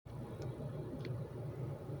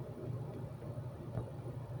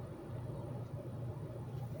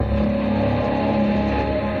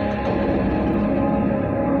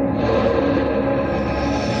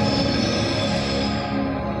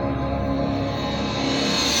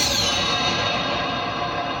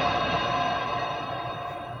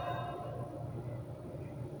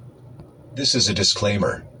This is a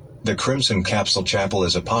disclaimer. The Crimson Capsule Chapel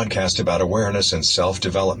is a podcast about awareness and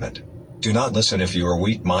self-development. Do not listen if you are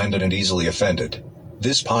weak-minded and easily offended.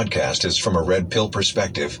 This podcast is from a red pill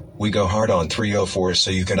perspective. We go hard on 304s so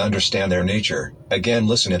you can understand their nature. Again,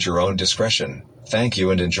 listen at your own discretion. Thank you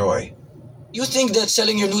and enjoy. You think that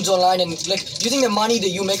selling your nudes online and do you think the money that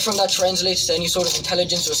you make from that translates to any sort of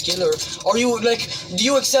intelligence or skill, or are you do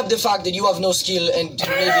you accept the fact that you have no skill and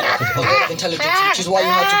maybe a lot of intelligence, which is why you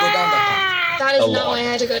had to go down that path? That is not why I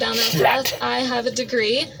had to go down that path. I have a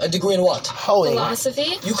degree. A degree in what?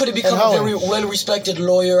 Philosophy. You could have become a very well-respected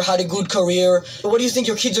lawyer, had a good career. What do you think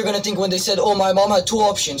your kids are going to think when they said, oh, my mom had two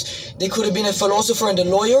options? They could have been a philosopher and a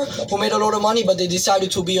lawyer who made a lot of money, but they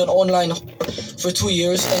decided to be an online for 2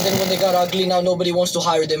 years, and then when they got ugly, now nobody wants to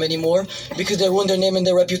hire them anymore because they ruined their name and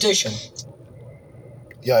their reputation.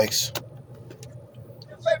 Yikes.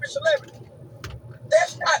 Your favorite celebrity?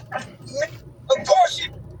 That's not... Of course she's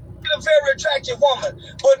a very attractive woman,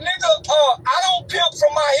 but nigga, I don't pimp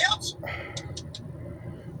from my hips.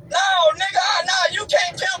 No, nigga, you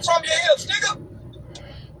can't pimp from your hips, nigga.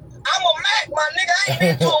 I'm a Mac, my nigga. I ain't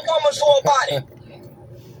been to a woman for a body.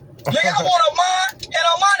 Nigga, I want a mind and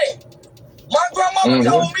a money. My grandmama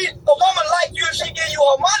told me a woman like you, if she give you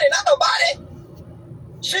her money, not her body,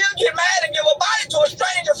 she'll get mad and give her body to a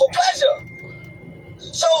stranger for pleasure.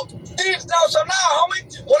 So now, homie,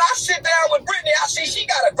 when I sit down with Brittany, I see she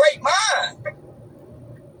got a great mind.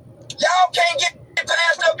 Y'all can't get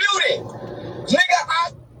past her beauty.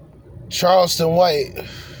 Nigga, Charleston White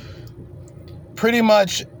pretty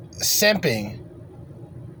much simping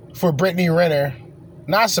for Brittany Renner.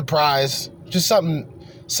 Not surprised, just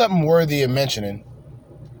something worthy of mentioning.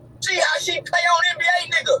 See how she play on NBA,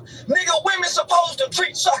 nigga. Nigga, women supposed to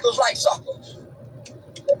treat suckers like suckers.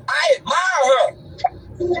 I admire her,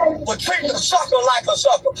 but treat a sucker like a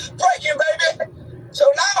sucker. Breaking, baby. So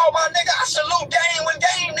now, my nigga, I salute game when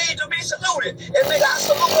game needs to be saluted. And nigga, I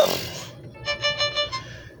salute her.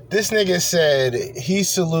 This nigga said he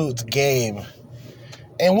salutes game.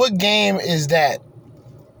 And what game is that,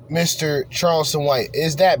 Mr. Charleston White?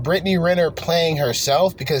 Is that Brittany Renner playing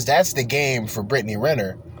herself? Because that's the game for Brittany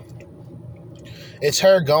Renner. It's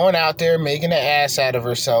her going out there making an ass out of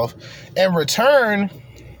herself. In return,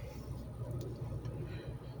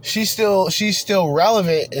 she's still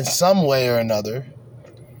relevant in some way or another.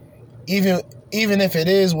 Even if it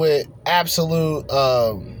is with absolute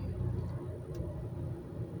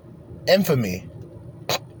infamy,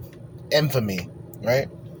 right?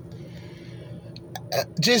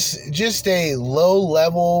 Just a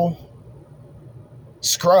low-level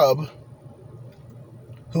scrub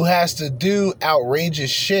who has to do outrageous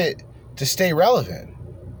shit to stay relevant.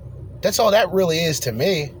 That's all that really is to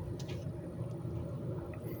me.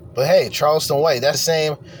 But hey, Charleston White, that's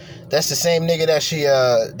the same nigga that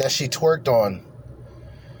she twerked on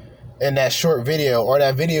in that short video, or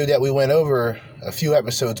that video that we went over a few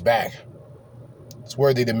episodes back. It's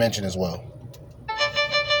worthy to mention as well.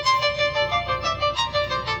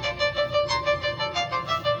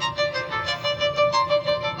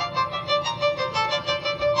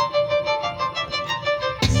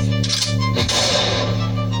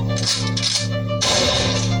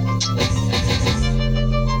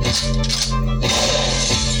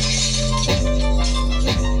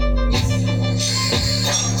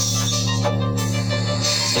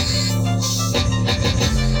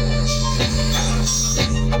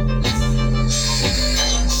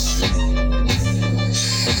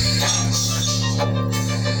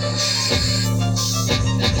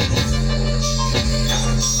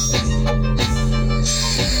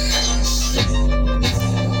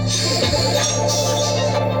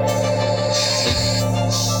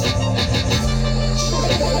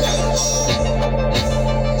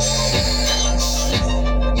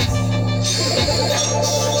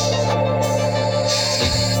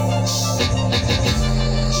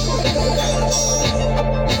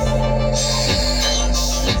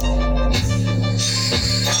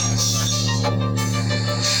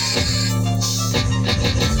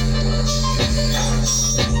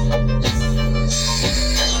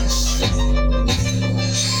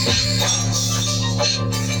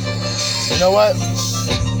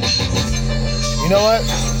 You know what?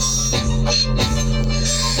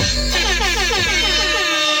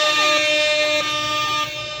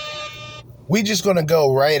 We just gonna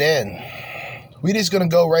go right in.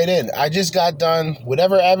 I just got done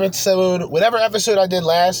whatever episode I did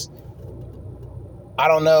last. I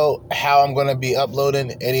don't know how I'm gonna be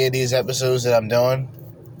uploading any of these episodes that I'm doing,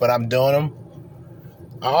 but I'm doing them.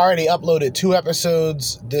 I already uploaded 2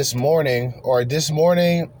 episodes this morning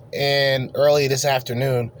and early this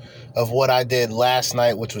afternoon. of what I did last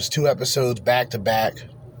night, which was 2 episodes back to back.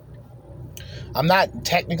 I'm not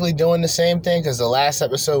technically doing the same thing because the last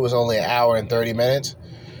episode was only an hour and 30 minutes.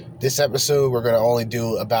 This episode, we're going to only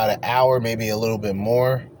do about an hour, maybe a little bit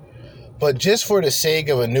more. But just for the sake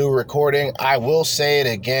of a new recording, I will say it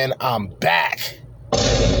again. I'm back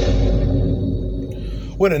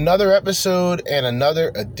with another episode and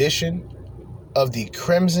another edition of the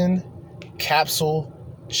Crimson Capsule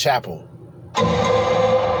Chapel.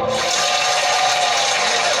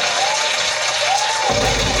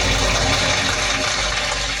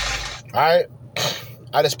 Alright,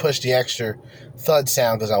 I just pushed the extra thud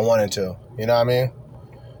sound because I wanted to. You know what I mean?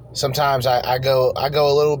 Sometimes I go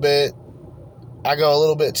a little bit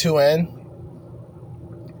too in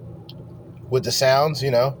with the sounds,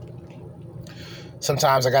 you know.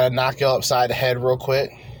 Sometimes I gotta knock y'all upside the head real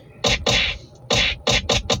quick.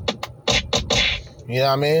 You know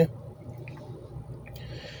what I mean?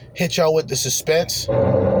 Hit y'all with the suspense.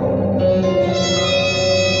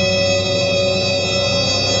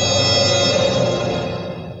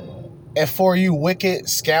 And for you wicked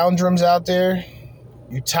scoundrels out there,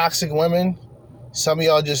 you toxic women, some of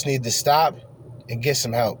y'all just need to stop and get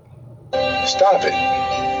some help. Stop it.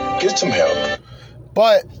 Get some help.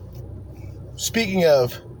 But speaking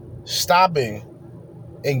of stopping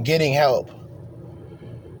and getting help,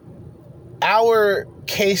 our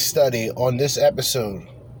case study on this episode,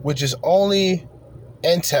 which is only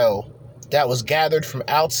intel that was gathered from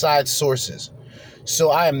outside sources.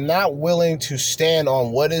 So I am not willing to stand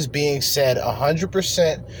on what is being said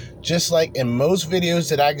 100%, just like in most videos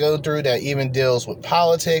that I go through that even deals with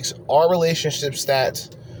politics or relationship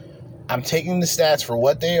stats. I'm taking the stats for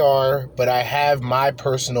what they are, but I have my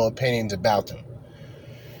personal opinions about them.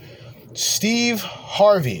 Steve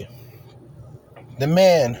Harvey, the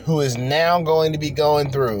man who is now going to be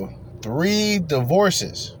going through 3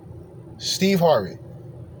 divorces. Steve Harvey.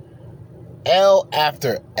 L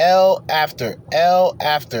after L after L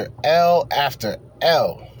after L after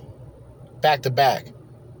L. Back to back.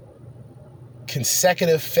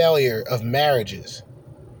 Consecutive failure of marriages.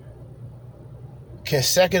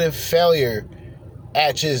 Consecutive failure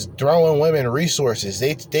at just throwing women resources.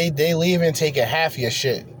 They leave and take a half your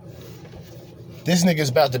shit. This nigga's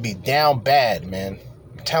about to be down bad, man.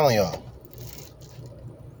 I'm telling y'all.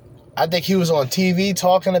 I think he was on TV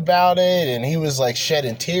talking about it, and he was like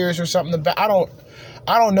shedding tears or something about. I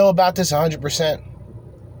don't know about this 100%.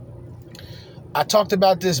 I talked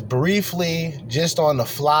about this briefly just on the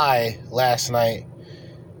fly last night.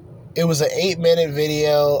 It was an 8-minute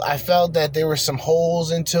video. I felt that there were some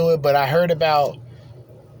holes into it, but I heard about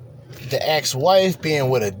the ex-wife being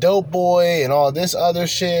with a dope boy and all this other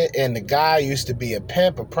shit, and the guy used to be a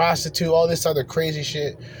pimp, a prostitute, all this other crazy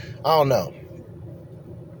shit. I don't know.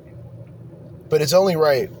 But it's only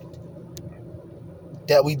right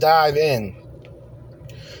that we dive in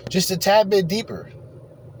just a tad bit deeper.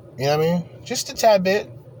 You know what I mean? Just a tad bit.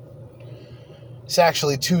 It's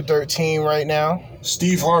actually 2:13 right now.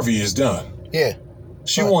 Steve Harvey is done. Yeah.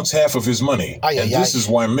 She wants half of his money. This is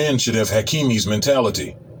why men should have Hakimi's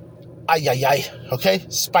mentality. Okay?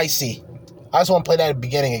 Spicy. I just want to play that at the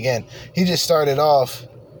beginning again. He just started off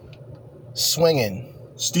swinging.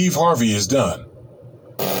 Steve Harvey is done.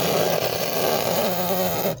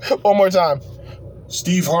 One more time.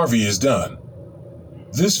 Steve Harvey is done.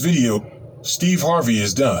 This video, Steve Harvey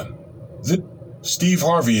is done. Steve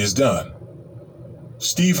Harvey is done.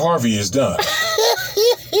 Steve Harvey is done.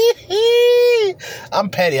 I'm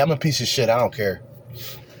petty. I'm a piece of shit. I don't care.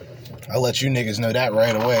 I'll let you niggas know that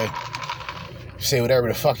right away. Say whatever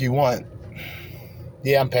the fuck you want.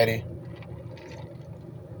 Yeah, I'm petty.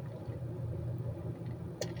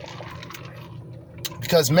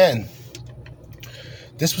 Because men,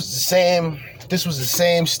 this was the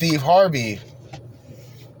same Steve Harvey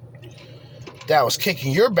that was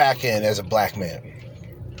kicking your back in as a black man.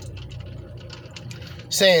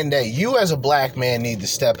 Saying that you as a black man need to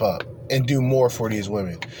step up and do more for these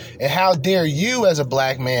women. And how dare you as a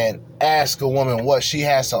black man ask a woman what she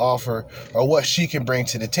has to offer or what she can bring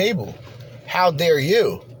to the table? How dare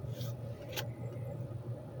you?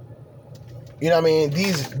 You know what I mean?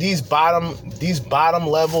 These bottom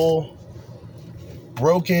level,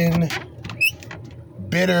 broken,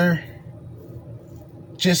 bitter,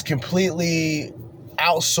 just completely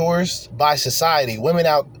outsourced by society. Women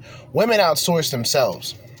outsource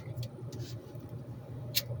themselves.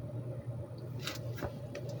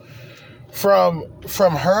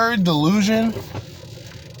 From her delusion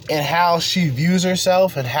and how she views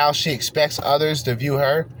herself and how she expects others to view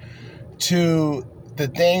her, to the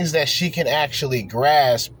things that she can actually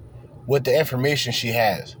grasp with the information she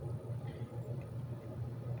has.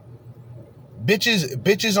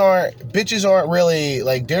 bitches aren't really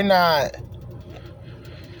like they're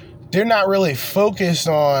not really focused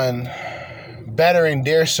on bettering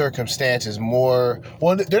their circumstances more.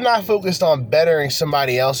 Well, they're not focused on bettering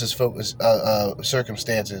somebody else's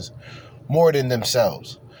circumstances more than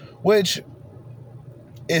themselves, which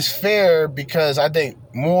is fair because I think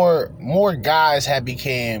more guys have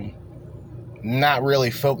became not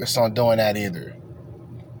really focused on doing that either.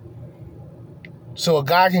 So a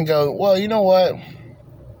guy can go, well, you know what?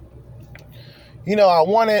 You know, I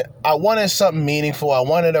wanted something meaningful. I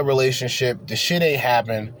wanted a relationship. The shit ain't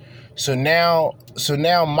happened. So now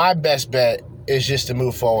my best bet is just to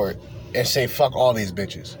move forward and say fuck all these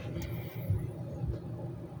bitches.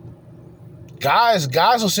 Guys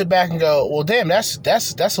will sit back and go, well, damn, that's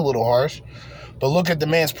a little harsh. But look at the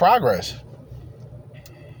man's progress.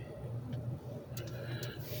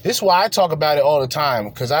 This is why I talk about it all the time,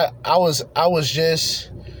 because I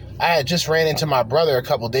had just ran into my brother a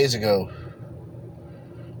couple days ago.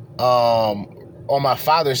 On my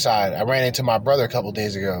father's side, I ran into my brother a couple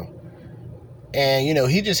days ago. And, you know,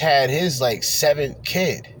 he just had his, like, 7th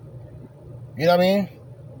kid. You know what I mean?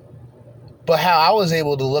 But how I was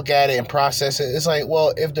able to look at it and process it, it's like,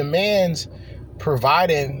 well, if the man's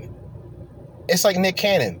providing, it's like Nick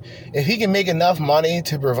Cannon. If he can make enough money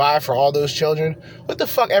to provide for all those children, what the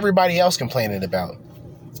fuck everybody else complaining about?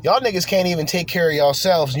 Y'all niggas can't even take care of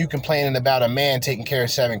yourselves, and you complaining about a man taking care of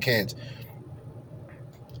 7 kids.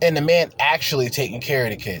 And the man actually taking care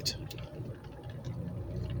of the kids.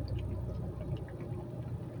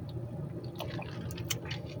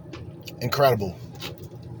 Incredible.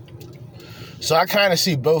 So I kind of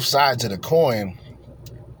see both sides of the coin.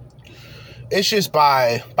 It's just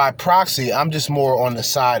by proxy, I'm just more on the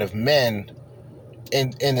side of men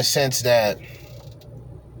in the sense that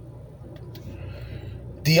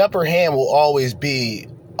the upper hand will always be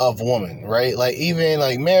of woman, right? Like even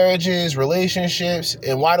like marriages, relationships.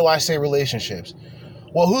 And why do I say relationships?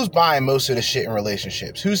 Well, who's buying most of the shit in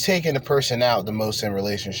relationships? Who's taking the person out the most in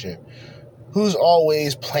relationship? Who's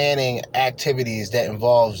always planning activities that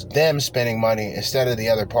involves them spending money instead of the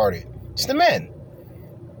other party? It's the men.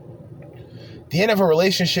 The end of a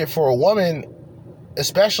relationship for a woman,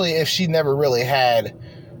 especially if she never really had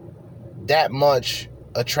that much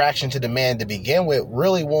attraction to the man to begin with,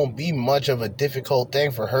 really won't be much of a difficult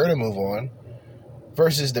thing for her to move on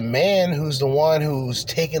versus the man who's the one who's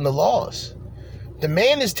taking the loss. The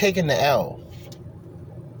man is taking the L.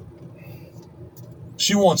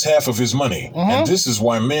 She wants half of his money, and this is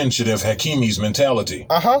why men should have Hakimi's mentality.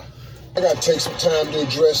 I gotta take some time to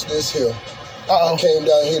address this here. I came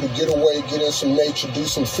down here to get away, get in some nature, do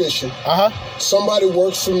some fishing. Somebody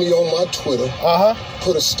works for me on my Twitter.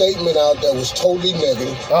 Put a statement out that was totally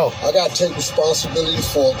negative. I gotta take responsibility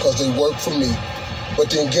for it because they work for me. But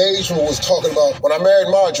the engagement was talking about, when I married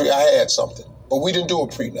Marjorie, I had something. But we didn't do a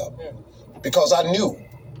prenup. Because I knew,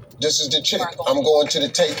 this is the chick. I'm going to the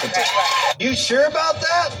tape with this. You sure about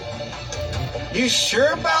that? You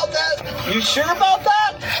sure about that? You sure about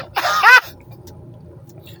that?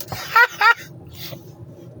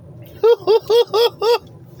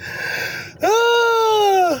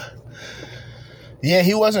 Yeah,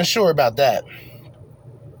 he wasn't sure about that.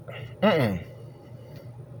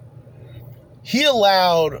 He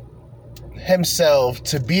allowed himself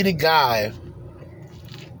to be the guy,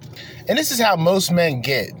 and this is how most men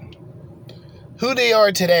get. Who they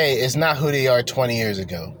are today is not who they are 20 years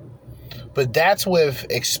ago. But that's with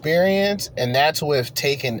experience, and that's with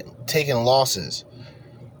taking losses.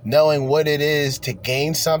 Knowing what it is to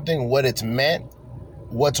gain something, what it's meant,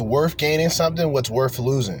 what's worth gaining something, what's worth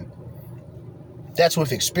losing. That's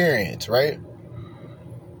with experience, right?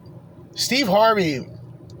 Steve Harvey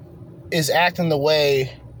is acting the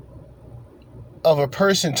way of a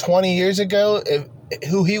person 20 years ago.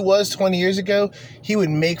 Who he was 20 years ago, he would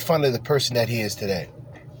make fun of the person that he is today.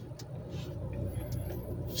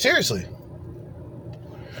 Seriously.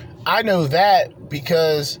 I know that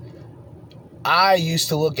because I used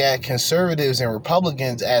to look at conservatives and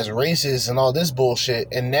Republicans as racist and all this bullshit,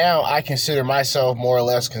 and now I consider myself more or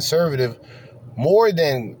less conservative, more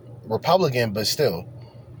than Republican, but still.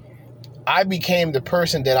 I became the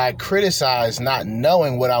person that I criticized not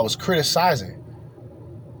knowing what I was criticizing.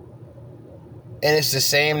 And it's the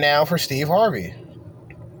same now for Steve Harvey.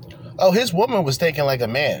 Oh, his woman was thinking like a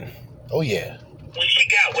man. Oh, yeah. When she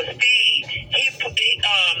got with Steve,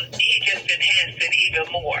 he just enhanced it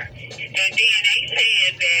even more. And then they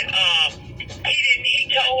said that he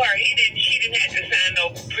told her she didn't have to sign no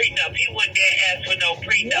prenup. He wasn't there ask for no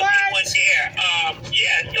prenup. What? He wasn't there.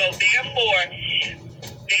 So therefore,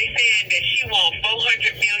 they said that she He wants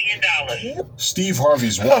 $400 million. Steve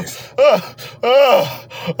Harvey's wife.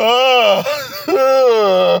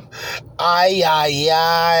 Ay.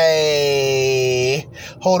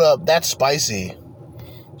 Hold up, that's spicy.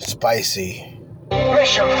 Spicy.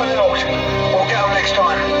 Mission failed. We'll get them next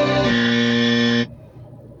time.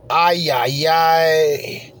 Ay.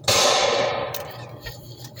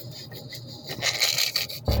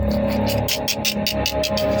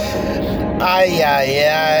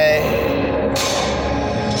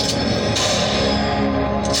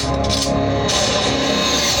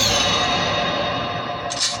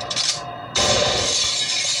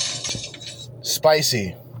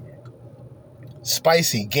 Spicy.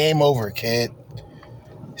 Game over, kid.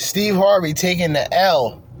 Steve Harvey taking the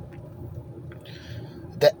L.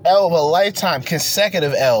 The L of a lifetime,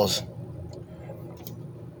 consecutive L's.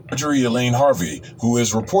 Marjorie Elaine Harvey, who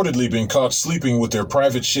has reportedly been caught sleeping with their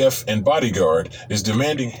private chef and bodyguard, is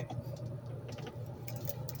demanding...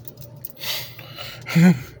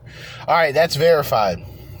 All right, that's verified.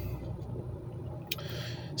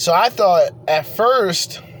 So I thought at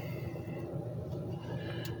first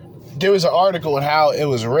there was an article on how it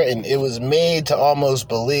was written. It was made to almost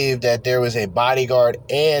believe that there was a bodyguard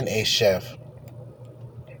and a chef.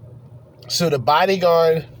 So the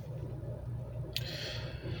bodyguard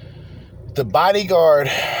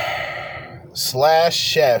 /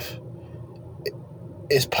 chef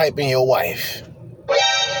is piping your wife.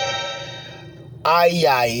 Ay.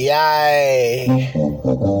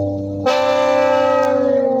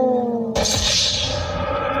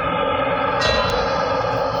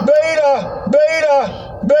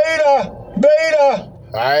 Beta.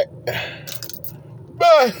 All right.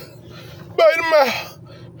 Bye.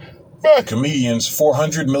 Comedian's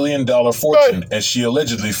 $400 million fortune as she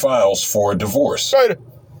allegedly files for a divorce.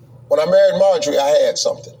 When I married Marjorie, I had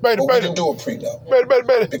something. But we didn't do a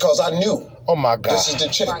prenup. Because I knew. Oh my God. This is the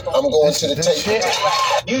chick. I'm going to the tape.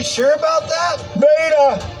 You sure about that?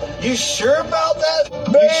 Beta. You sure about that?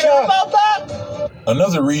 Beta. You sure about that?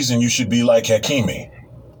 Another reason you should be like Hakimi.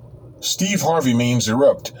 Steve Harvey memes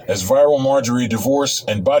erupt as viral Marjorie divorce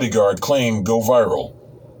and bodyguard claim go viral.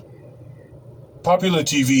 Popular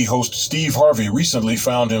TV host Steve Harvey recently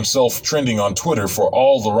found himself trending on Twitter for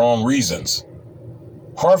all the wrong reasons.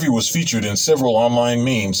 Harvey was featured in several online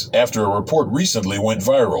memes after a report recently went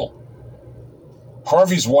viral.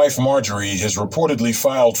 Harvey's wife Marjorie has reportedly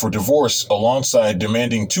filed for divorce alongside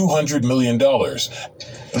demanding $200 million.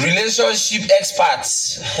 Relationship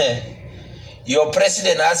experts. Your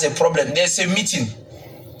president has a problem. There's a meeting.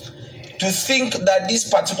 To think that this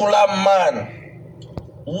particular man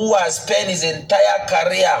who has spent his entire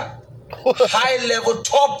career, high level,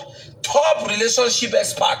 top relationship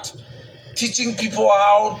expert, teaching people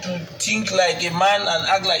how to think like a man and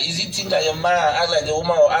act like, is it think like a man and act like a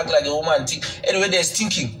woman, or act like a woman and think? Anyway, there's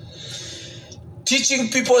thinking. Teaching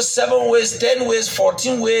people 7 ways, 10 ways,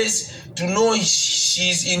 14 ways to know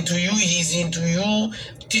she's into you, he's into you.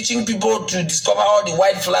 Teaching people to discover all the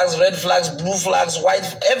white flags, red flags, blue flags, white,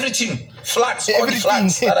 everything. Flags, all the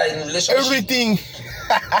flags that are in relationship.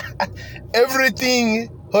 Everything.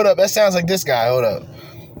 Hold up, that sounds like this guy. Hold up.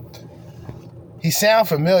 He sounds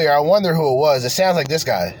familiar. I wonder who it was. It sounds like this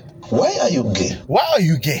guy. Why are you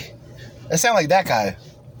gay? That sounds like that guy.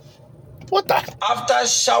 What the? After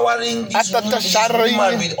showering this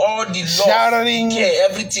woman with all the love, care,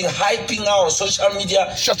 everything, hyping out on social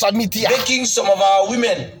media, making some of our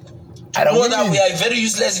women know that we are very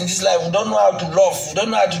useless in this life. We don't know how to love. We don't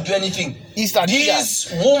know how to do anything. This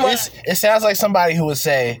woman... It sounds like somebody who would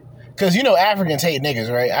say, because you know Africans hate niggas,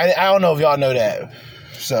 right? I don't know if y'all know that.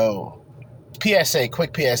 So,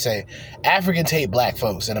 quick PSA. Africans hate black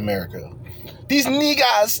folks in America. These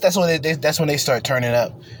niggas, that's when they start turning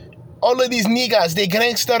up. All of these niggas, they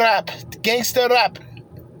gangster rap.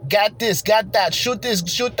 Got this, got that, shoot this,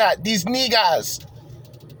 shoot that. These niggas,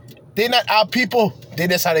 they not our people.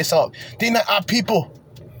 That's how they talk. They not our people.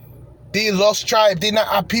 They lost tribe. They not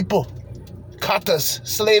our people. Katas,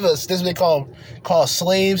 slavers. This is what they call them. Call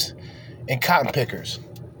slaves and cotton pickers.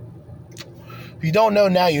 If you don't know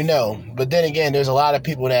now, you know. But then again, there's a lot of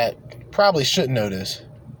people that probably shouldn't know this.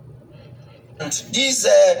 This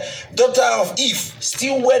daughter of Eve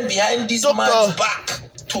still went behind this man's back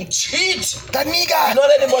to cheat. The nigga.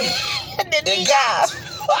 Not anybody.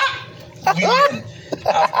 Women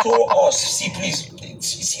have told us, see, please,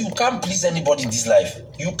 you can't please anybody in this life.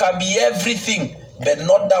 You can be everything, but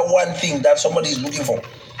not that one thing that somebody is looking for.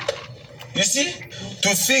 You see? To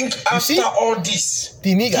think after all this,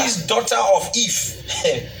 this daughter of Eve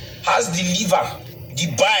has the liver, the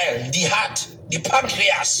bile, the heart, the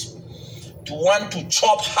pancreas, to want to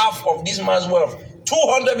chop half of this man's wealth.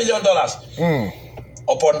 $200 million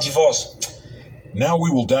upon divorce. Now we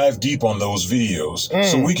will dive deep on those videos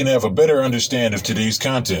so we can have a better understanding of today's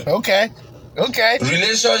content. Okay.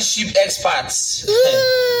 Relationship experts.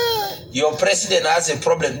 Your president has a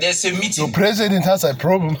problem. There's a meeting. Your president has a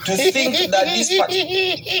problem. To think that this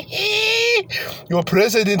Your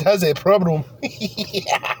president has a problem.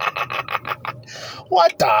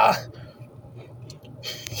 What the?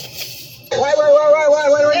 Wait.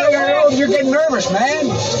 You're getting nervous, man.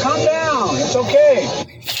 Calm down. It's okay.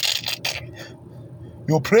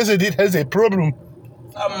 Your president has a problem.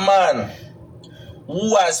 A man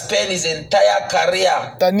who has spent his entire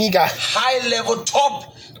career, the nigga, high level,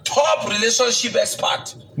 top relationship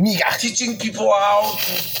expert, nigga, teaching people how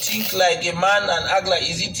to think like a man and act like,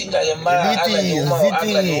 is he think like a man, act like a woman, or act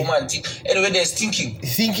like a woman. Anyway, there's thinking.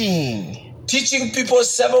 Teaching people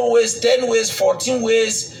 7 ways, 10 ways, 14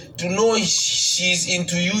 ways to know she's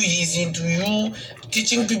into you, he's into you.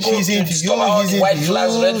 Teaching people to discover all the white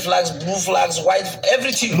flags, red flags, blue flags, white,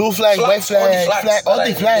 everything. Blue flag, white flag, all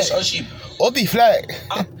the flags.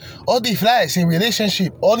 All the flags in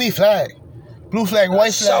relationship. All the flag. Blue flag,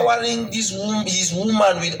 white flag. Showering his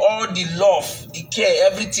woman with all the love, the care,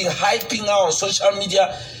 everything, hyping her on social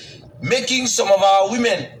media, making some of our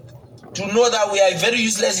women to know that we are very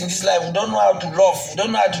useless in this life. We don't know how to love. We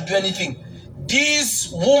don't know how to do anything. This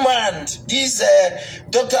woman, this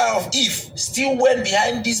daughter of Eve, still went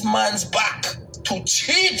behind this man's back to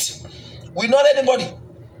cheat with not anybody.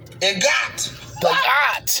 The God.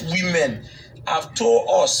 Women have told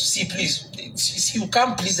us, see, please, you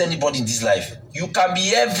can't please anybody in this life. You can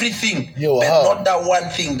be everything, but not that one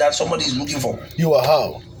thing that somebody is looking for. You a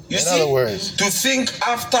hoe. In other words, to think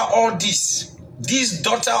after all this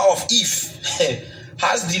daughter of Eve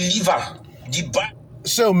has the liver, the back.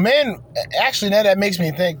 So men, actually, now that makes me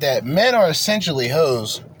think that men are essentially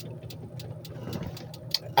hoes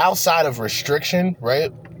outside of restriction,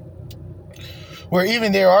 right? Where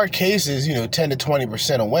even there are cases, 10 to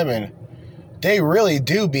 20% of women, they really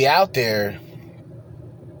do be out there,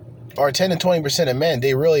 or 10 to 20% of men,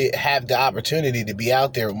 they really have the opportunity to be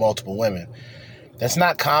out there with multiple women. That's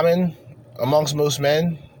not common amongst most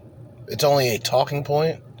men. It's only a talking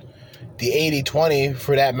point. The 80-20,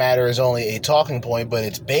 for that matter, is only a talking point, but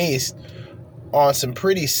it's based on some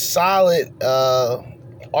pretty solid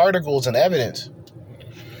articles and evidence.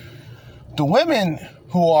 The women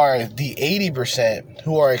who are the 80%,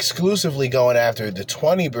 who are exclusively going after the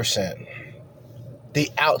 20%, they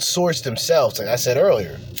outsource themselves, like I said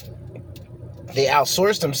earlier. They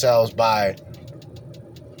outsource themselves by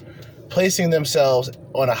placing themselves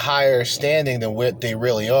on a higher standing than what they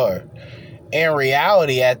really are. And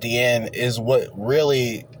reality at the end is what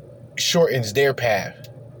really shortens their path.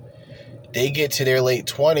 They get to their late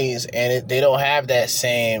 20s and they don't have that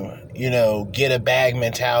same, get a bag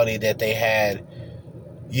mentality that they had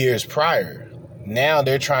years prior. Now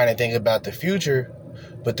they're trying to think about the future,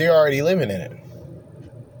 but they're already living in it.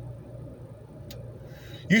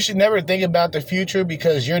 You should never think about the future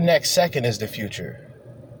because your next second is the future.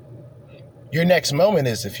 Your next moment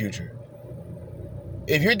is the future.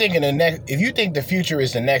 If you're thinking if you think the future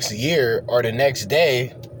is the next year or the next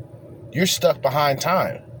day, you're stuck behind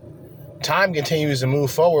time. Time continues to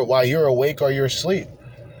move forward while you're awake or you're asleep.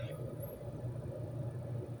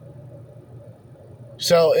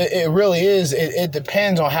 So it really is. It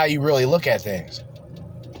depends on how you really look at things.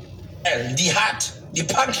 The heart, the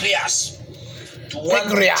pancreas, to want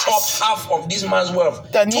to chop half of this man's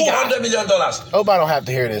wealth. $200 million. I hope I don't have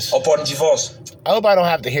to hear this. Upon divorce. I hope I don't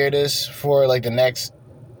have to hear this for like the next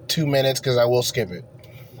 2 minutes because I will skip it.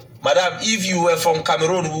 Madam, if you were from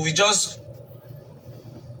Cameroon, we will just...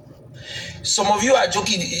 Some of you are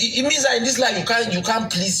joking. It means that in this life you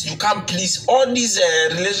can't please. All these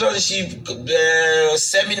relationship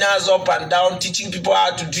seminars up and down, teaching people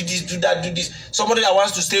how to do this, do that, do this. Somebody that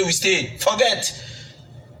wants to stay will stay. Forget.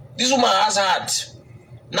 This woman has heart.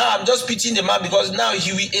 Now I'm just pitying the man because now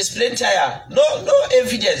he will explain to her. No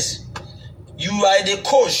evidence. You are the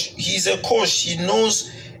coach. He's a coach. He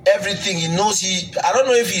knows everything. He knows I don't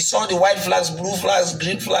know if he saw the white flags, blue flags,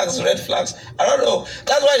 green flags, red flags. I don't know.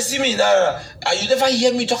 That's why you see me now. You never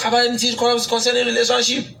hear me talk about anything concerning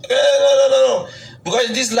relationship. No. Because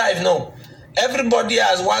in this life, no. Everybody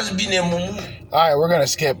has once been a mumu. Alright, we're going to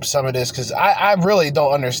skip some of this because I really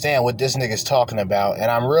don't understand what this nigga's talking about. And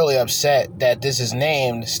I'm really upset that this is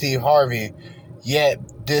named Steve Harvey.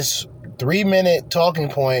 Yet this 3-minute talking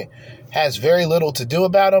point has very little to do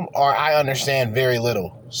about him, or I understand very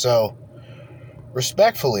little. So,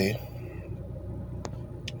 respectfully,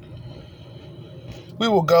 we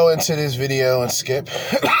will go into this video and skip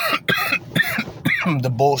the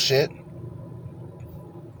bullshit.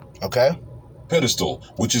 Okay. Pedestal,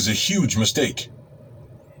 which is a huge mistake.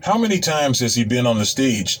 How many times has he been on the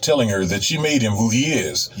stage telling her that she made him who he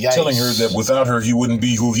is, Yikes. telling her that without her he wouldn't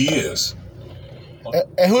be who he is?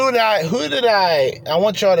 And who did I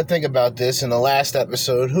want y'all to think about this in the last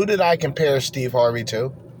episode. Who did I compare Steve Harvey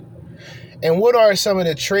to? And what are some of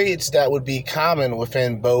the traits that would be common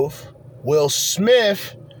within both Will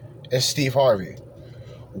Smith and Steve Harvey?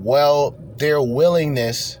 Well, their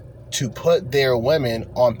willingness to put their women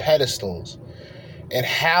on pedestals. And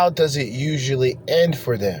how does it usually end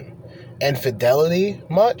for them? Infidelity,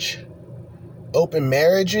 much? Open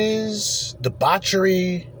marriages?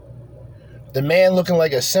 Debauchery? The man looking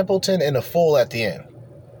like a simpleton and a fool at the end.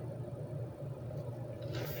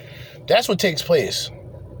 That's what takes place.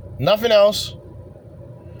 Nothing else.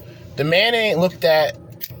 The man ain't looked at.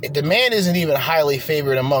 The man isn't even highly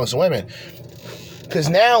favored amongst women. Because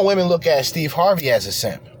now women look at Steve Harvey as a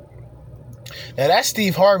simp. Now that's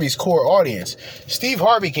Steve Harvey's core audience. Steve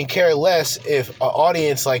Harvey can care less if an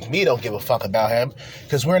audience like me don't give a fuck about him.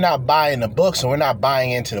 Because we're not buying the books and we're not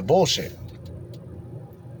buying into the bullshit.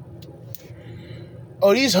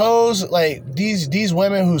 Oh, these hoes, like, these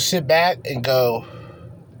women who sit back and go,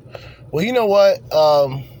 well, you know what?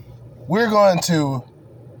 We're going to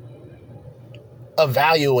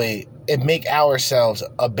evaluate and make ourselves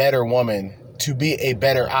a better woman to be a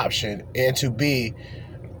better option and to be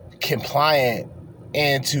compliant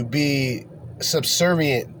and to be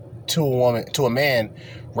subservient to a woman, to a man,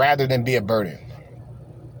 rather than be a burden.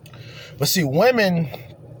 But see, women,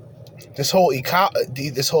 this whole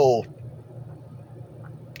equality,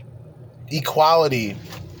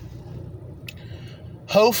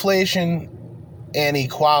 hoflation and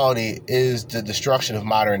equality is the destruction of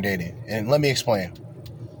modern dating. And let me explain.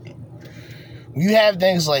 When you have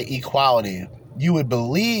things like equality, you would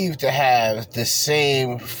believe to have the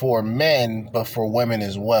same for men, but for women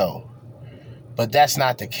as well. But that's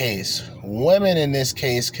not the case. Women in this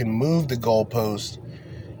case can move the goalpost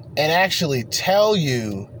and actually tell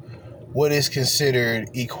you what is considered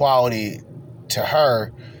equality to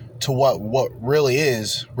her to what really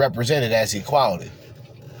is represented as equality.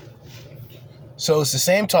 So it's the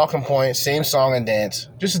same talking point, same song and dance,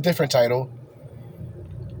 just a different title.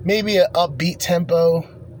 Maybe an upbeat tempo.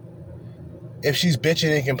 If she's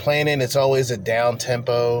bitching and complaining, it's always a down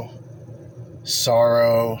tempo,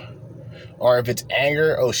 sorrow. Or if it's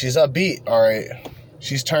anger, oh, she's upbeat. All right,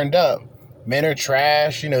 she's turned up. Men are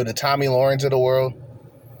trash, the Tommy Laurens of the world.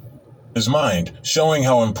 His mind, showing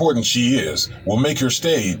how important she is, will make her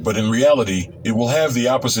stay, but in reality, it will have the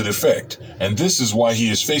opposite effect, and this is why he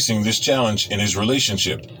is facing this challenge in his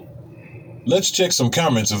relationship. Let's check some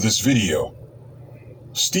comments of this video.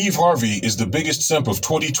 Steve Harvey is the biggest simp of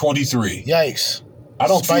 2023. Yikes. I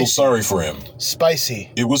don't feel sorry for him.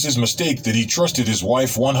 Spicy. It was his mistake that he trusted his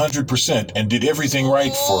wife 100% and did everything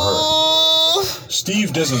right for her.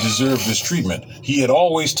 Steve doesn't deserve this treatment. He had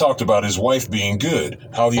always talked about his wife being good,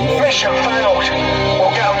 how he made... Mission failed.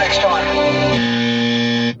 We'll get him next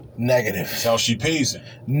time. Negative. How she pays him.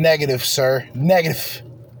 Negative, sir. Negative.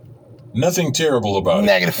 Nothing terrible about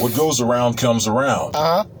Negative. it. What goes around comes around.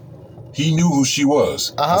 Uh-huh. He knew who she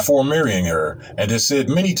was before marrying her and has said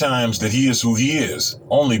many times that he is who he is,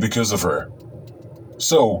 only because of her.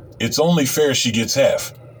 So, it's only fair she gets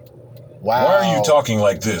half. Wow. Why are you talking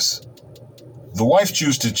like this? The wife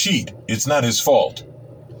chose to cheat. It's not his fault.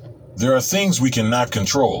 There are things we cannot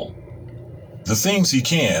control. The things he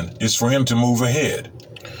can is for him to move ahead.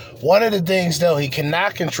 One of the things, though, he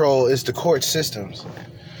cannot control is the court systems.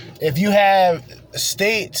 If you have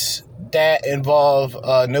states that involve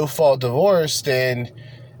no-fault divorce, then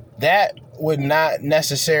that would not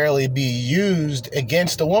necessarily be used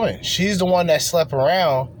against the woman. She's the one that slept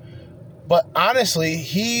around. But honestly,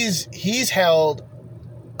 he's held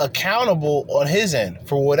accountable on his end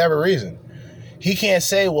for whatever reason. He can't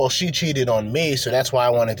say, well, she cheated on me, so that's why I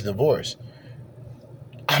wanted to divorce.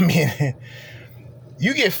 I mean,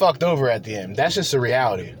 you get fucked over at the end. That's just the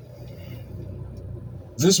reality.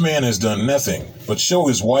 This man has done nothing but show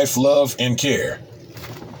his wife love and care.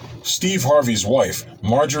 Steve Harvey's wife,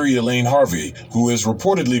 Marjorie Elaine Harvey, who has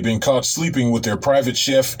reportedly been caught sleeping with their private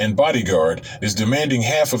chef and bodyguard, is demanding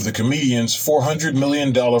half of the comedian's $400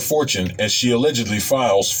 million fortune as she allegedly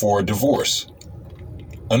files for a divorce.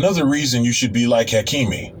 Another reason you should be like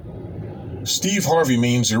Hakimi. Steve Harvey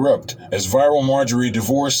memes erupt as viral Marjorie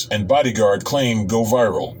divorce and bodyguard claim go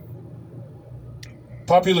viral.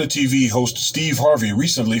 Popular TV host Steve Harvey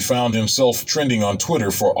recently found himself trending on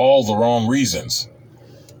Twitter for all the wrong reasons.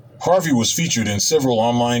 Harvey was featured in several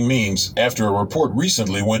online memes after a report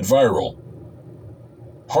recently went viral.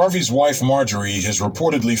 Harvey's wife Marjorie has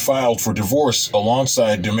reportedly filed for divorce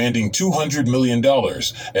alongside demanding $200 million,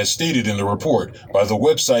 as stated in the report by the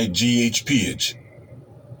website GHPage.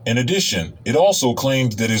 In addition, it also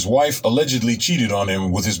claimed that his wife allegedly cheated on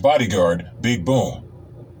him with his bodyguard, Big Boom.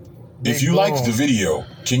 If you liked the video,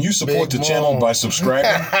 can you support the channel by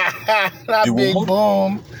subscribing? Not Big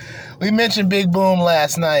Boom. We mentioned Big Boom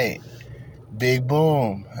last night. Big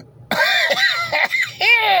Boom.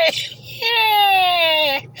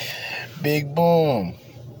 Big Boom.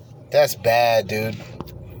 That's bad, dude.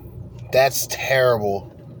 That's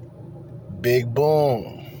terrible. Big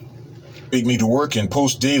Boom. Make me to work and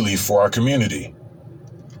post daily for our community.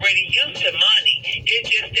 Really used to money. It's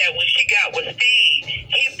just that when she got with Steve,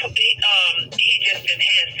 he just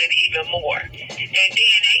enhanced it even more. And then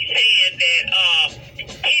they said that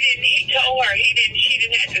he told her she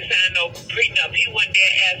didn't have to sign no prenup. He wasn't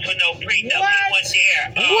there ask for no prenup. What? He wasn't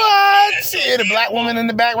there. What? See the black woman in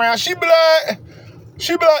the background. She black.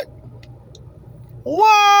 She black.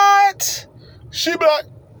 What? She black.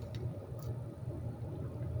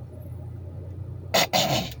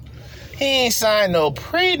 He ain't signed no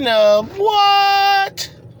prenup.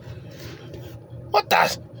 What? What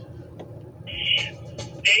the?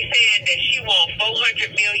 They said that she won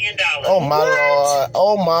 $400 million. Oh my Lord.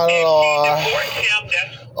 Oh my Lord.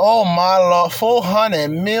 Oh my Lord.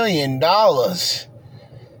 $400 million.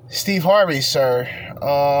 Steve Harvey, sir.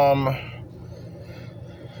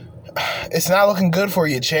 It's not looking good for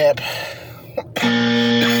you, champ.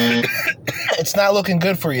 It's not looking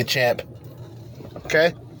good for you, champ.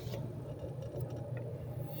 Okay?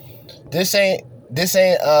 This ain't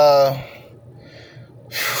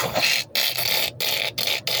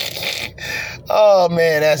oh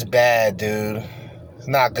man, that's bad, dude. It's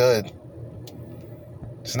not good.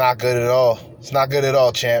 It's not good at all. It's not good at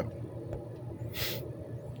all, champ.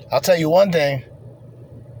 I'll tell you one thing.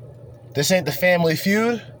 This ain't the Family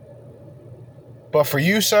Feud. But for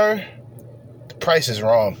you, sir, the price is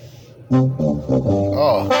wrong.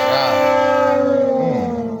 Oh, God.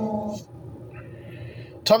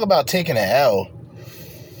 Talk about taking an L.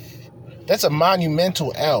 That's a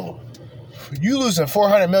monumental L. You losing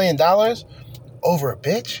 $400 million over a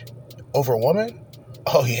bitch? Over a woman?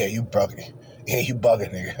 Oh, yeah, you bugging. Yeah, you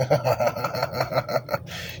bugging, nigga.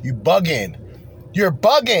 You bugging. You're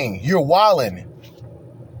bugging. You're wildin'.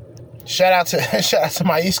 Shout out to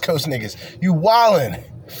my East Coast niggas. You wildin'.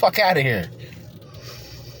 Fuck out of here.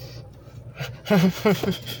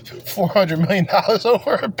 $400 million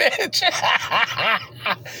over a bitch.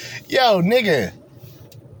 Yo, nigga.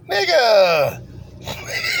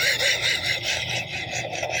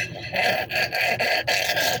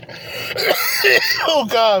 Oh,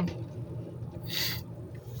 God.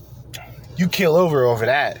 You kill over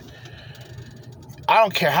that. I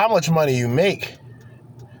don't care how much money you make.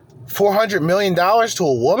 $400 million to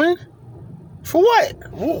a woman? For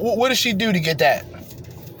what? What does she do to get that?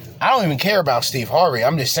 I don't even care about Steve Harvey.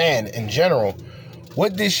 I'm just saying, in general,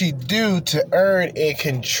 what did she do to earn and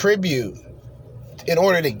contribute in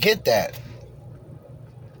order to get that?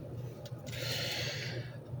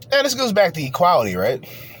 Now, this goes back to equality, right?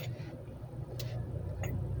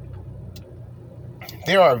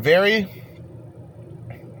 There are very,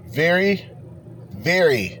 very,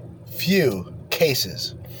 very few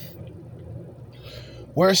cases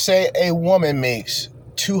where, say, a woman makes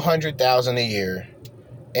 $200,000 a year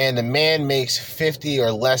and the man makes 50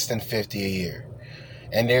 or less than 50 a year,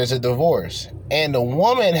 and there's a divorce, and the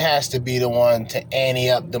woman has to be the one to ante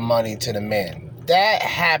up the money to the man. That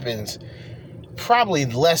happens probably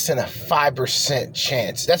less than a 5%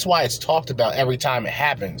 chance. That's why it's talked about every time it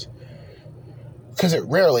happens, because it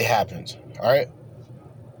rarely happens. All right.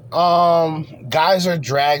 Guys are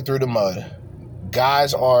dragged through the mud.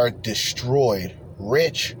 Guys are destroyed.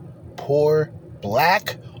 Rich, poor,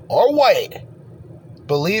 black, or white,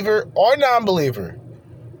 believer or non-believer,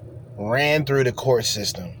 ran through the court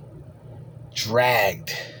system.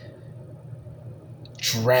 Dragged.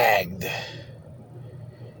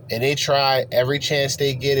 And they try every chance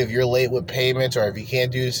they get. If you're late with payments or if you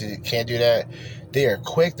can't do this, you can't do that, they are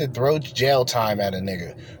quick to throw jail time at a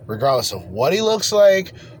nigga, regardless of what he looks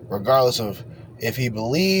like, regardless of if he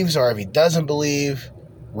believes or if he doesn't believe,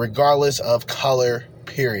 regardless of color,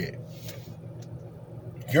 period.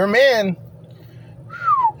 If you're a man,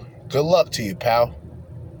 good luck to you, pal.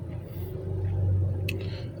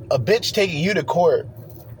 A bitch taking you to court.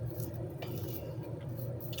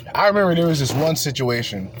 I remember there was this one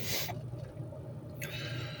situation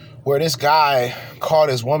where this guy caught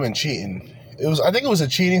his woman cheating. I think it was a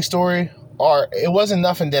cheating story, or it wasn't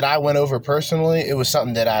nothing that I went over personally. It was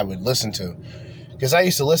something that I would listen to. Because I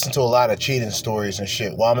used to listen to a lot of cheating stories and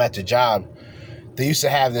shit while I'm at the job. They used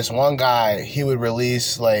to have this one guy, he would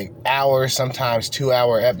release like hour, sometimes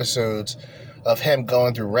 2-hour episodes of him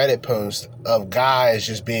going through Reddit posts of guys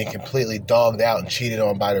just being completely dogged out and cheated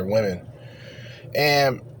on by their women.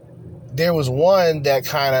 And there was one that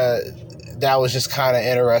was just kind of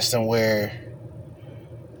interesting where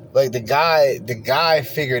like the guy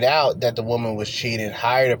figured out that the woman was cheating,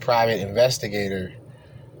 hired a private investigator,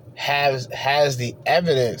 has the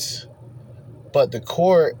evidence, but the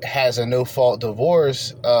court has a no-fault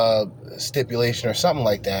divorce stipulation or something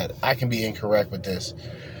like that. I can be incorrect with this.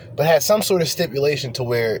 But had some sort of stipulation to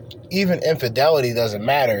where even infidelity doesn't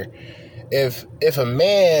matter. If a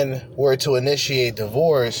man were to initiate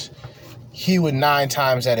divorce, he would 9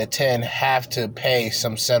 times out of 10 have to pay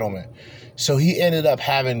some settlement. So he ended up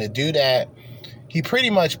having to do that. He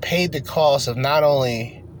pretty much paid the cost of not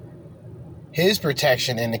only his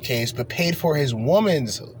protection in the case, but paid for his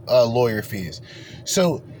woman's lawyer fees.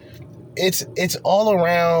 So it's all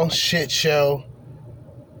around shit show.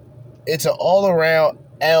 It's an all around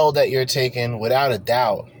L that you're taking without a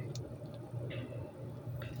doubt.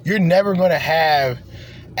 You're never going to have,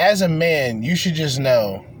 as a man, you should just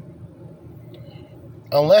know,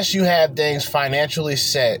 unless you have things financially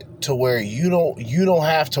set to where you don't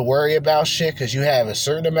have to worry about shit because you have a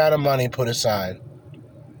certain amount of money put aside.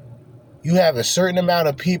 You have a certain amount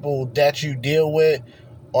of people that you deal with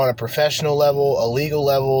on a professional level, a legal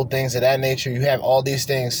level, things of that nature. You have all these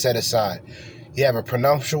things set aside. You have a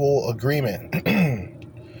prenuptial agreement.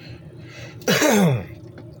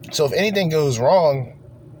 So if anything goes wrong,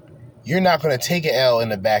 you're not going to take an L in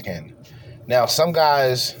the back end. Now, some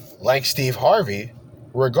guys like Steve Harvey,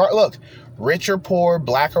 look, rich or poor,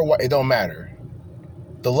 black or white, it don't matter.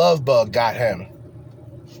 The love bug got him.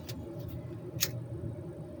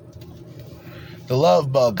 The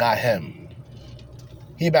love bug got him.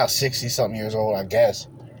 He about 60-something years old, I guess.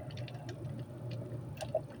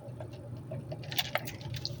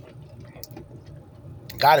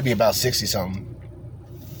 Got to be about 60-something.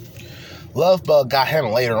 Love bug got him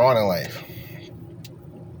later on in life.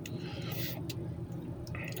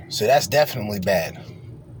 So that's definitely bad.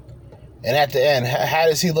 And at the end, how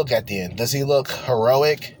does he look at the end? Does he look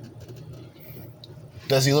heroic?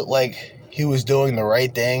 Does he look like he was doing the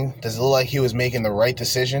right thing? Does it look like he was making the right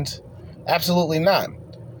decisions? Absolutely not.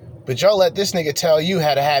 But y'all let this nigga tell you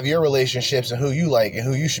how to have your relationships and who you like and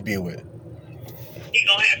who you should be with. He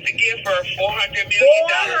gonna have to give her $400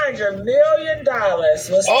 million. $400 million.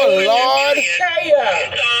 Oh, Lord.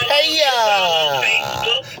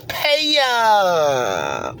 Pay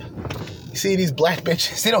up. See, these black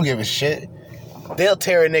bitches, they don't give a shit. They'll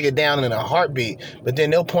tear a nigga down in a heartbeat, but then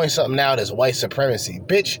they'll point something out as white supremacy.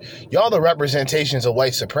 Bitch, y'all the representations of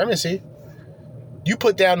white supremacy. You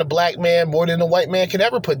put down the black man more than the white man could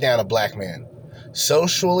ever put down a black man.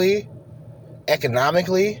 Socially,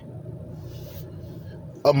 economically,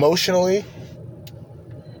 emotionally.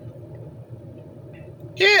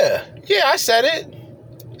 Yeah, I said it.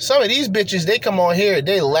 Some of these bitches, they come on here,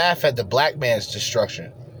 they laugh at the black man's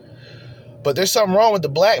destruction. But there's something wrong with the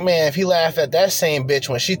black man if he laugh at that same bitch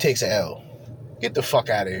when she takes an L. Get the fuck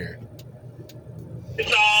out of here.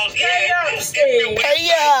 It's all, I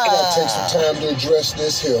gotta take some time to address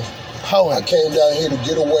this here. I came down here to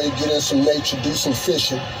get away, get in some nature, do some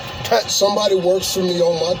fishing. Somebody works for me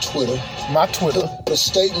on my Twitter. Put a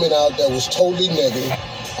statement out that was totally negative.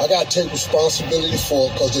 I gotta take responsibility for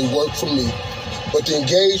it because they work for me. But the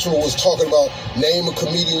engagement was talking about name a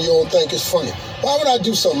comedian you don't think is funny. Why would I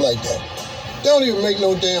do something like that? That don't even make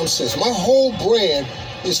no damn sense. My whole brand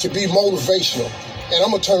is to be motivational. And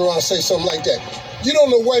I'm gonna turn around and say something like that. You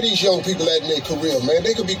don't know where these young people at in their career, man.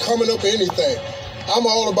 They could be coming up with anything. I'm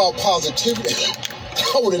all about positivity.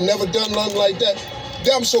 I would have never done nothing like that.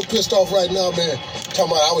 I'm so pissed off right now, man.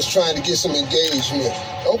 Talking about I was trying to get some engagement.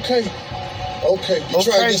 Okay. You're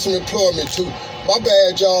trying to get some employment too. My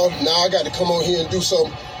bad, y'all. Now I got to come on here and do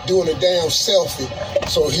something, doing a damn selfie.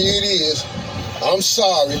 So here it is. I'm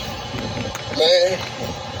sorry, man.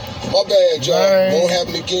 My bad, y'all. Won't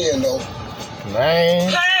happen again, though. Man.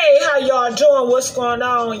 Hey, how y'all doing? What's going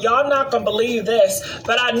on? Y'all not gonna believe this,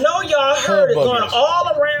 but I know y'all heard it going all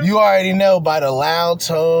around. You already know by the loud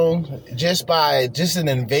tone, just an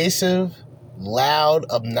invasive, loud,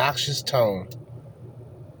 obnoxious tone.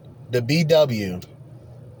 The BW,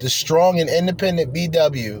 the strong and independent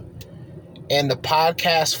BW, and the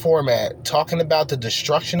podcast format talking about the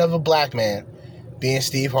destruction of a black man being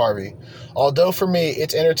Steve Harvey. Although for me,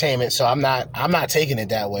 it's entertainment, so I'm not taking it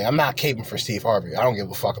that way. I'm not caping for Steve Harvey. I don't give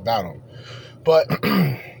a fuck about him. But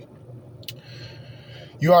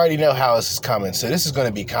You already know how this is coming, so this is going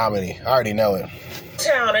to be comedy. I already know it.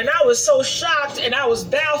 Town, and I was so shocked and I was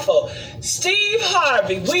baffled. Steve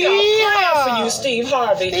Harvey, we are praying for you, Steve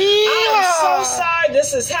Harvey. I am so sorry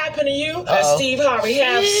this has happened to you. Steve Harvey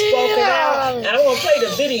has spoken out, and I'm gonna play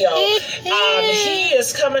the video. He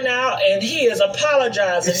is coming out and he is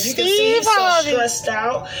apologizing. You can see he's so stressed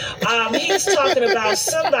out. He's talking about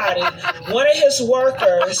somebody, one of his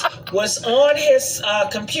workers was on his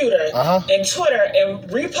computer and Twitter and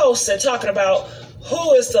reposted talking about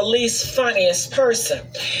who is the least funniest person.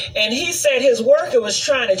 And he said his worker was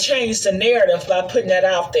trying to change the narrative by putting that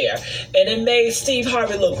out there. And it made Steve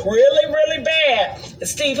Harvey look really, really bad. And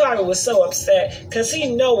Steve Harvey was so upset because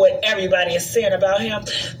he know what everybody is saying about him.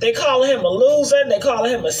 They call him a loser. They call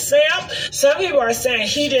him a simp. Some people are saying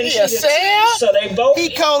he didn't cheat, so they both...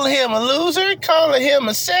 He calling him a loser, calling him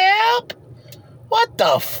a simp. What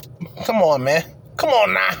the Come on, man. Come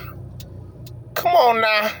on now. Come on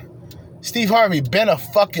now. Steve Harvey been a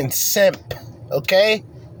fucking simp, okay?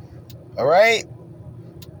 All right?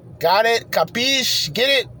 Got it? Capiche? Get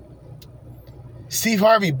it? Steve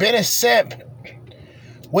Harvey been a simp.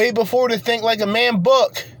 Way before the Think Like a Man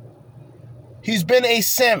book. He's been a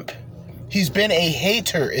simp. He's been a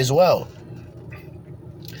hater as well.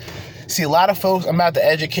 See, a lot of folks, I'm about to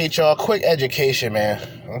educate y'all. Quick education, man,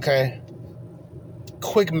 okay?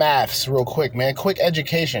 Quick maths real quick, man. Quick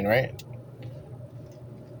education, right?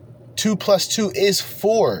 2 + 2 is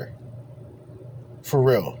 4. For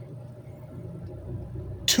real.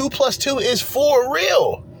 2 + 2 is 4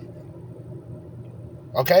 real.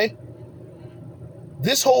 Okay?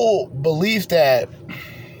 This whole belief that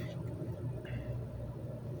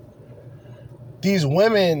these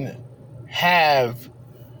women have,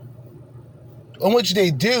 in which they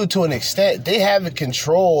do to an extent, they have a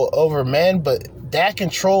control over men, but that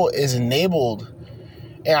control is enabled.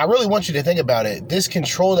 And I really want you to think about it. This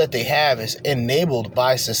control that they have is enabled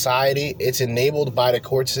by society. It's enabled by the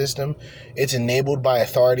court system. It's enabled by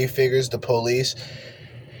authority figures, the police.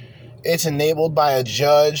 It's enabled by a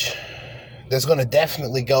judge that's going to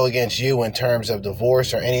definitely go against you in terms of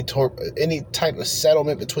divorce or any type of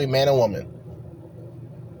settlement between man and woman.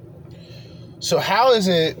 So how is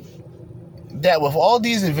it that with all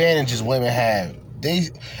these advantages women have,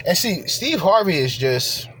 and see, Steve Harvey is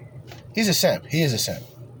just, he's a simp. He is a simp.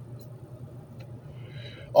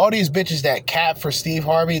 All these bitches that cap for Steve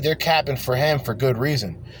Harvey, they're capping for him for good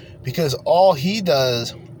reason. Because all he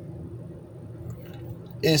does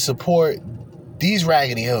is support these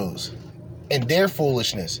raggedy hoes and their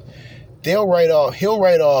foolishness. He'll write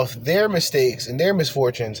off their mistakes and their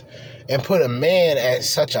misfortunes and put a man at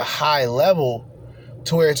such a high level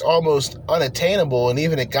to where it's almost unattainable. And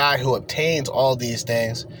even a guy who obtains all these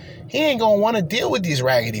things, he ain't gonna want to deal with these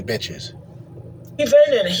raggedy bitches.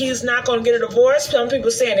 Even he's not going to get a divorce. Some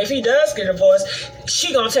people saying if he does get a divorce,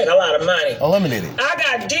 she going to take a lot of money. Eliminate it. I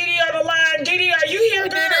got Didi on the line. Didi, are you here,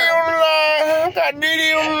 girl? Didi on the line. I got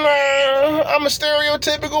Didi on the line. I'm a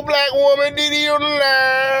stereotypical black woman. Didi on the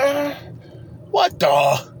line. What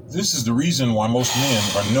the? This is the reason why most men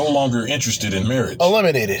are no longer interested in marriage.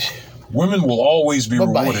 Eliminate it. Women will always be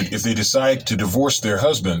rewarded if they decide to divorce their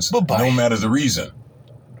husbands, no matter the reason.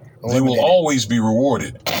 They will always be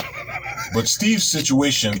rewarded. But Steve's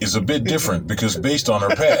situation is a bit different because based on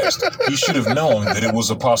her past, he should have known that it was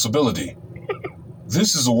a possibility.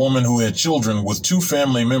 This is a woman who had children with 2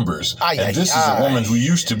 family members, and this is a woman who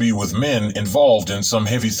used to be with men involved in some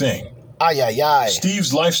heavy thing.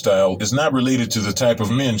 Steve's lifestyle is not related to the type of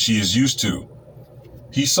men she is used to.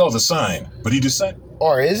 He saw the sign, but he decided...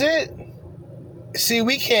 Or is it? See,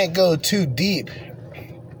 we can't go too deep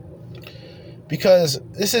because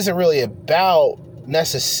this isn't really about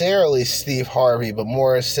necessarily Steve Harvey, but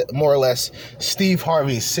more or less Steve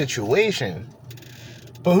Harvey's situation.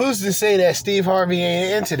 But who's to say that Steve Harvey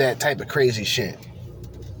ain't into that type of crazy shit?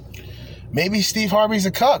 Maybe Steve Harvey's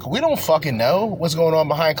a cuck. We don't fucking know what's going on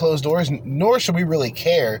behind closed doors, nor should we really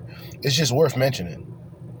care. It's just worth mentioning.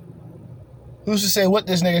 Who's to say what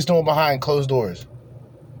this nigga's doing behind closed doors?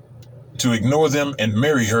 To ignore them and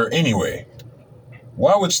marry her anyway.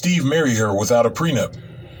 Why would Steve marry her without a prenup?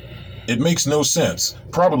 It makes no sense.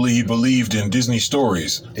 Probably he believed in Disney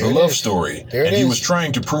stories, the love story, and he was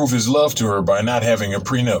trying to prove his love to her by not having a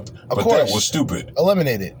prenup. But that was stupid.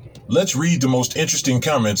 Eliminate it. Let's read the most interesting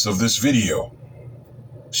comments of this video.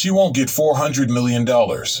 She won't get $400 million.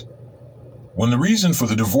 When the reason for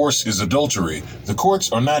the divorce is adultery, the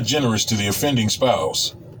courts are not generous to the offending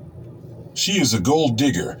spouse. She is a gold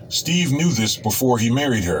digger. Steve knew this before he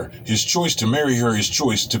married her. His choice to marry her is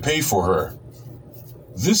choice to pay for her.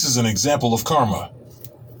 This is an example of karma.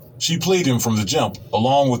 She played him from the jump,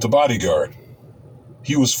 along with the bodyguard.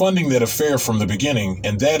 He was funding that affair from the beginning,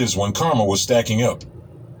 and that is when karma was stacking up.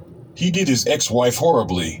 He did his ex-wife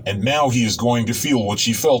horribly, and now he is going to feel what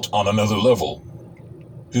she felt on another level.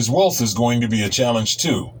 His wealth is going to be a challenge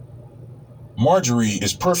too. Marjorie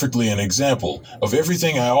is perfectly an example of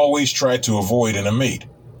everything I always try to avoid in a mate.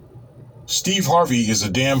 Steve Harvey is a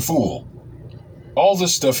damn fool. All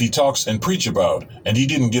this stuff he talks and preach about, and he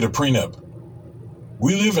didn't get a prenup.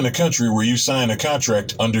 We live in a country where you sign a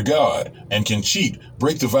contract under God and can cheat,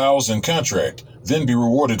 break the vows and contract, then be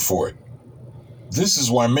rewarded for it. This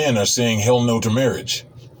is why men are saying hell no to marriage.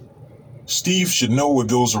 Steve should know what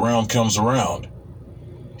goes around comes around.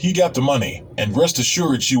 He got the money, and rest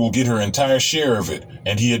assured she will get her entire share of it,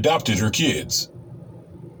 and he adopted her kids.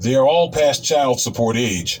 They are all past child support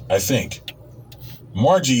age, I think.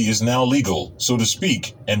 Margie is now legal, so to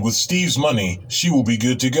speak, and with Steve's money, she will be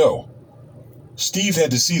good to go. Steve had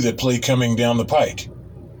to see that play coming down the pike.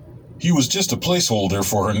 He was just a placeholder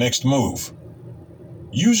for her next move.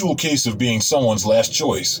 Usual case of being someone's last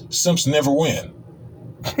choice. Simps never win.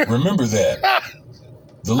 Remember that.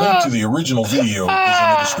 The link to the original video is in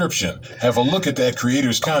the description. Have a look at that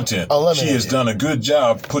creator's content. She has done a good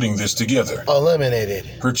job putting this together. Eliminated.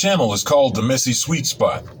 Her channel is called The Messy Sweet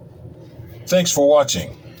Spot. Thanks for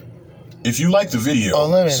watching. If you like the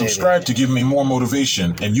video, subscribe to give me more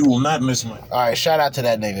motivation, and you will not miss my... Alright, shout out to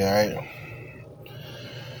that nigga, alright?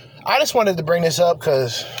 I just wanted to bring this up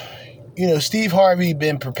because, you know, Steve Harvey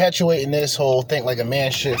been perpetuating this whole think like a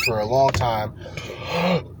man shit for a long time.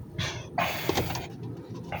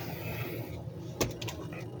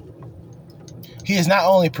 He has not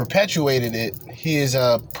only perpetuated it, he has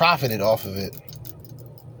profited off of it.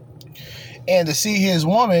 And to see his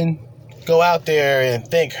woman go out there and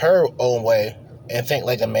think her own way and think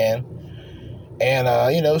like a man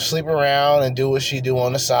and, you know, sleep around and do what she do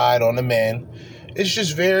on the side on the men, it's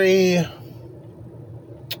just very...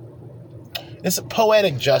 It's a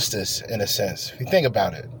poetic justice, in a sense, if you think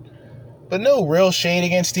about it. But no real shade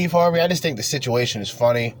against Steve Harvey. I just think the situation is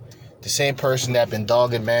funny. The same person that been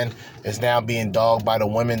dogging men is now being dogged by the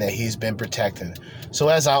women that he's been protecting. So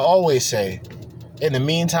as I always say, in the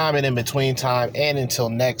meantime and in between time and until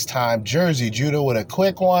next time, Jersey Judah with a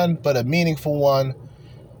quick one, but a meaningful one.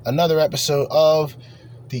 Another episode of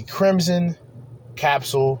the Crimson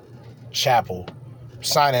Capsule Chapel.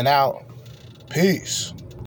 Signing out. Peace.